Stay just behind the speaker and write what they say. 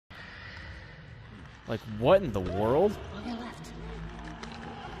Like, what in the world? On your left.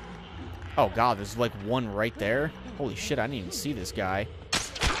 Oh, God, there's, like, one right there. Holy shit, I didn't even see this guy.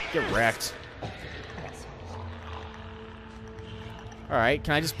 Get wrecked. Alright,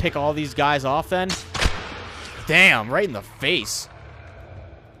 can I just pick all these guys off, then? Damn, right in the face.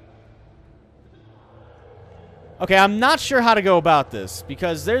 Okay, I'm not sure how to go about this,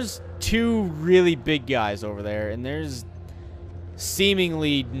 because there's two really big guys over there, and there's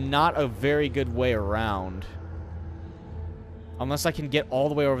seemingly not a very good way around. Unless I can get all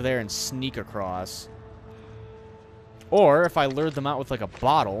the way over there and sneak across. Or, if I lured them out with, like, a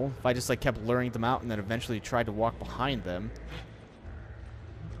bottle, if I just, like, kept luring them out and then eventually tried to walk behind them.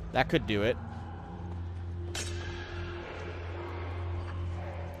 That could do it.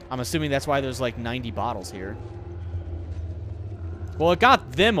 I'm assuming that's why there's, like, 90 bottles here. Well, it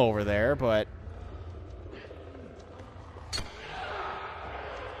got them over there, but...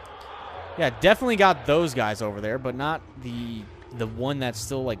 yeah, definitely got those guys over there, but not the one that's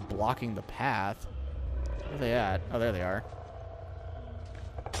still, like, blocking the path. Where are they at? Oh, there they are.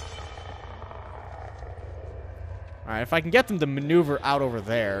 Alright, if I can get them to maneuver out over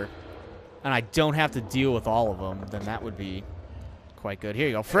there, and I don't have to deal with all of them, then that would be quite good. Here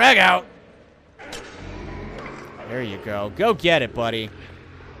you go. Frag out! There you go. Go get it, buddy.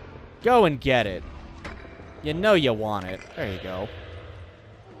 Go and get it. You know you want it. There you go.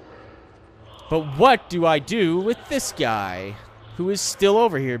 But what do I do with this guy, who is still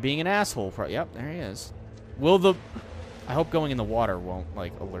over here being an asshole? Yep, there he is. Will the... I hope going in the water won't,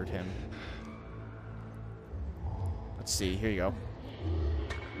 like, alert him. Let's see. Here you go.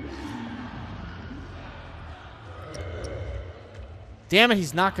 Damn it,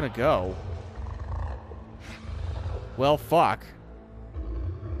 he's not gonna go. Well, fuck.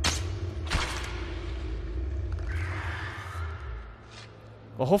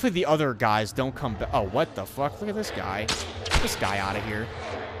 Well, hopefully the other guys don't come back. Oh, what the fuck? Look at this guy. Get this guy out of here.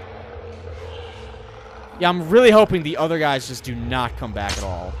 Yeah, I'm really hoping the other guys just do not come back at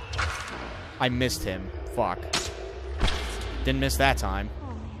all. I missed him. Fuck. Didn't miss that time.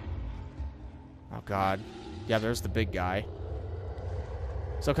 Oh, God. Yeah, there's the big guy.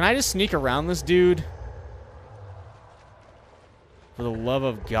 So can I just sneak around this dude? For the love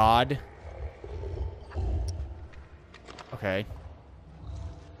of God. Okay.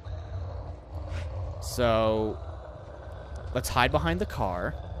 So, let's hide behind the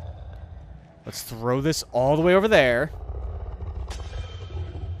car. Let's throw this all the way over there.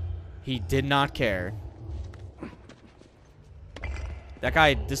 He did not care. That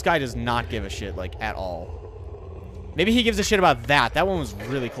guy, this guy does not give a shit, like, at all. Maybe he gives a shit about that. That one was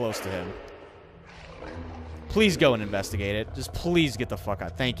really close to him. Please go and investigate it. Just please get the fuck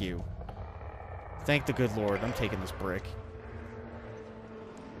out. Thank you. Thank the good Lord. I'm taking this brick.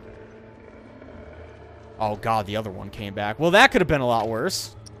 Oh, God, the other one came back. Well, that could have been a lot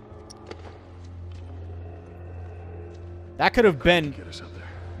worse. That could have been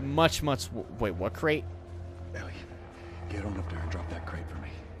much, much... Wait, what crate? Ellie, get on up there and drop that crate for me.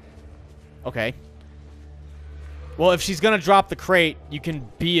 Okay. Well, if she's going to drop the crate, you can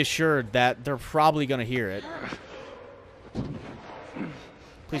be assured that they're probably going to hear it.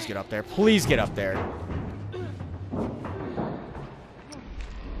 Please get up there. Please get up there.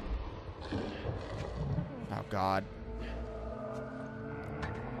 Oh, God.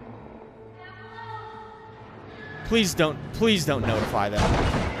 Please don't notify them.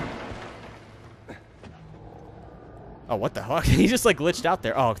 Oh, what the fuck? He just, like, glitched out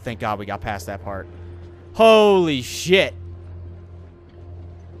there. Oh, thank God we got past that part. Holy shit.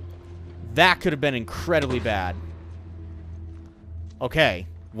 That could have been incredibly bad. Okay.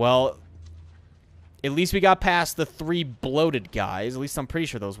 Well, at least we got past the 3 bloated guys. At least I'm pretty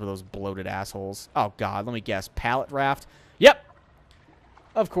sure those were those bloated assholes. Oh, God. Let me guess. Pallet raft? Yep.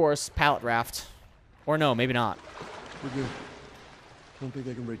 Of course. Pallet raft. Or no, maybe not. We're good. I don't think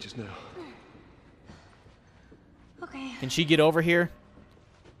they can reach us now. Okay. Can she get over here?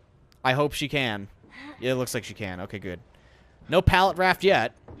 I hope she can. Yeah, it looks like she can. Okay, good. No pallet raft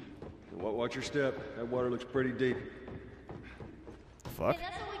yet. Watch your step. That water looks pretty deep. Fuck. Hey,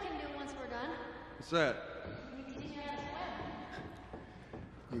 that's what we can do once we're done. What's that? We can teach you how to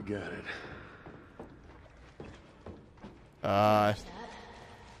swim. You got it.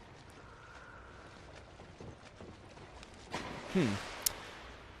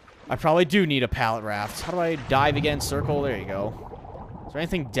 I probably do need a pallet raft. How do I dive again? Circle? There you go. Is there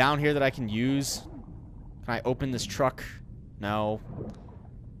anything down here that I can use? Can I open this truck? No.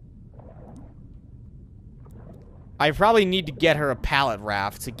 I probably need to get her a pallet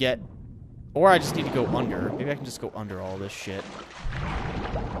raft to get... Or I just need to go under. Maybe I can just go under all this shit.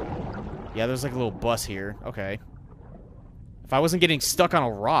 Yeah, there's like a little bus here. Okay. If I wasn't getting stuck on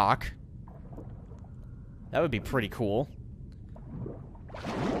a rock, that would be pretty cool.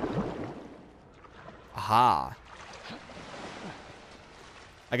 Aha.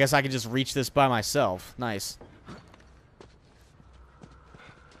 I guess I could just reach this by myself. Nice.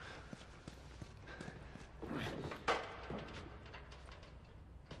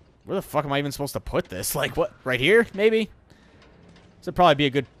 Where the fuck am I even supposed to put this? Like, what? Right here, maybe? This would probably be a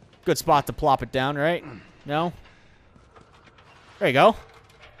good spot to plop it down, right? No? There you go.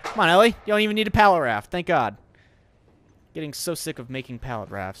 Come on, Ellie. You don't even need a pallet raft. Thank God. Getting so sick of making pallet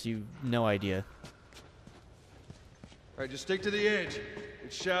rafts. You've no idea. All right, just stick to the edge.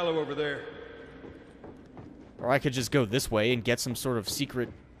 It's shallow over there. Or I could just go this way and get some sort of secret...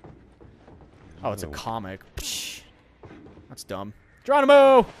 Oh, it's a comic. Psh. That's dumb.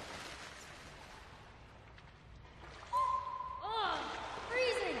 Geronimo! Oh,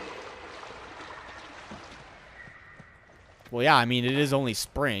 freezing. Well, yeah, I mean, it is only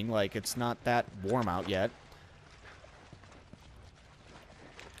spring. Like, it's not that warm out yet.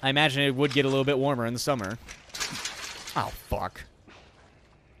 I imagine it would get a little bit warmer in the summer. Oh, fuck.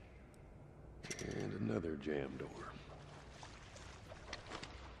 And another jam door.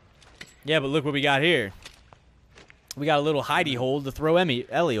 Yeah, but look what we got here. We got a little hidey hole to throw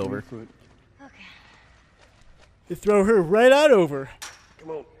Ellie over. Okay. You throw her right out over.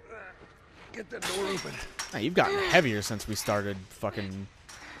 Come on. Get that door open. Oh, you've gotten heavier since we started fucking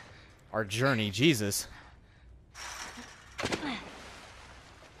our journey. Jesus.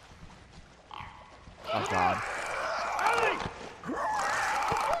 Oh, God.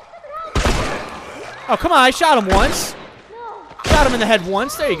 Oh, come on. I shot him once. No. Shot him in the head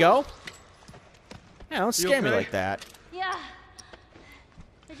once. There you go. Yeah, don't scare me okay? like that. Yeah.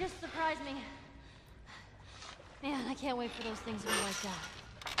 They just surprised me. Man, I can't wait for those things to be wiped out.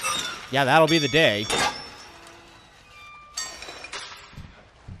 Yeah, that'll be the day.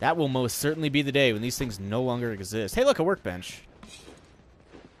 That will most certainly be the day when these things no longer exist. Hey, look, a workbench.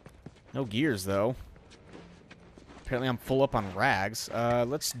 No gears, though. Apparently I'm full up on rags.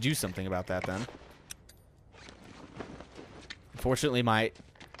 Let's do something about that, then. Unfortunately, my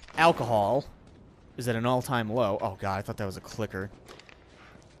alcohol is at an all-time low. Oh, God, I thought that was a clicker.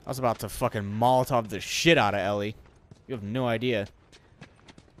 I was about to fucking Molotov the shit out of Ellie. You have no idea.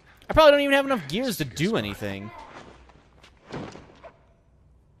 I probably don't even have enough gears to do anything.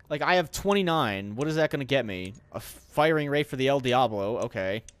 Like, I have 29. What is that going to get me? A firing rate for the El Diablo.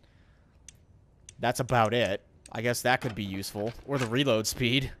 Okay. That's about it. I guess that could be useful. Or the reload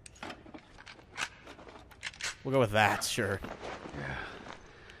speed. We'll go with that, sure.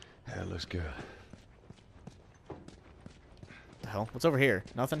 Yeah. That looks good. The hell? What's over here?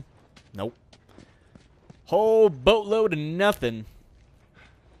 Nothing? Nope. Whole boatload of nothing.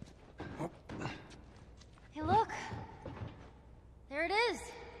 Hey, look. There it is.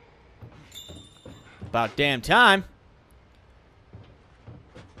 About damn time.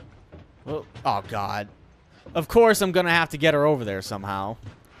 Well, oh, God. Of course I'm going to have to get her over there somehow.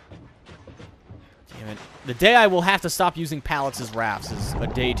 Damn it. The day I will have to stop using pallets as rafts is a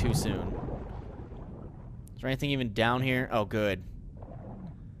day too soon. Is there anything even down here? Oh, good.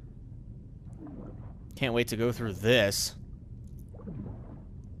 Can't wait to go through this.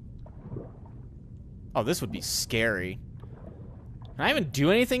 Oh, this would be scary. Can I even do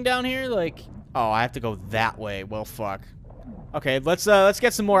anything down here? Like, oh, I have to go that way. Well, fuck. Okay, let's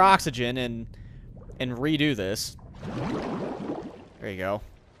get some more oxygen and redo this. There you go.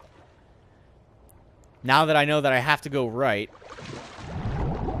 Now that I know that I have to go right.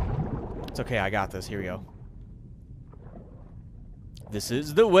 It's okay, I got this. Here we go. This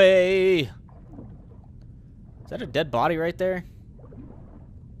is the way. Is that a dead body right there?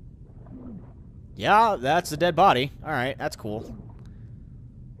 Yeah, that's a dead body. Alright, that's cool.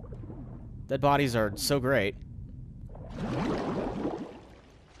 Dead bodies are so great.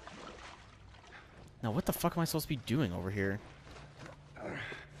 Now, what the fuck am I supposed to be doing over here?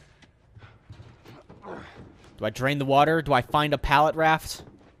 Do I drain the water? Do I find a pallet raft?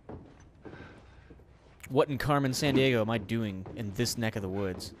 What in Carmen, San Diego am I doing in this neck of the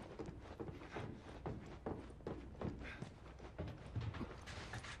woods?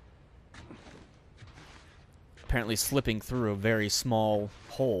 Apparently slipping through a very small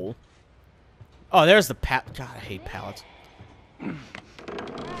hole. Oh, there's the God, I hate pallets.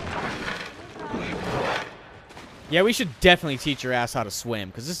 Yeah, we should definitely teach your ass how to swim,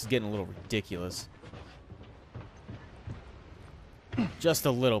 because this is getting a little ridiculous. Just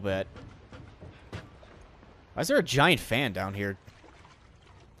a little bit. Why is there a giant fan down here?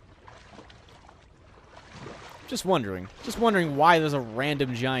 Just wondering. Just wondering why there's a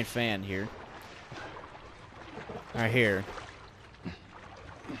random giant fan here. Alright, here.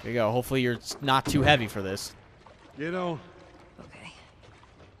 There you go. Hopefully you're not too heavy for this. Get on.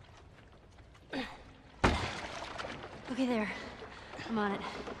 Okay. Okay, there. I'm on it.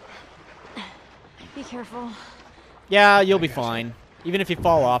 Be careful. Yeah, you'll be fine. Even if you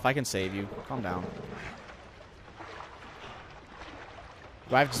fall off, I can save you. Calm down.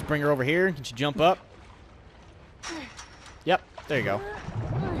 Do I have to just bring her over here? Can she jump up? Yep, there you go.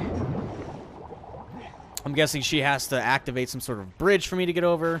 I'm guessing she has to activate some sort of bridge for me to get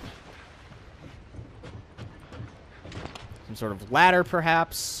over. Some sort of ladder,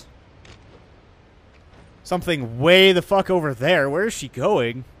 perhaps. Something way the fuck over there. Where is she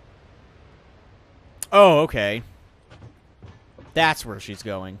going? Oh, okay. That's where she's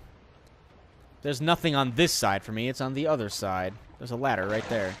going. There's nothing on this side for me. It's on the other side. There's a ladder right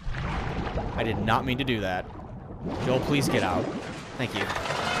there. I did not mean to do that. Joel, please get out. Thank you.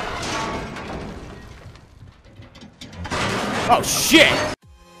 Oh, shit!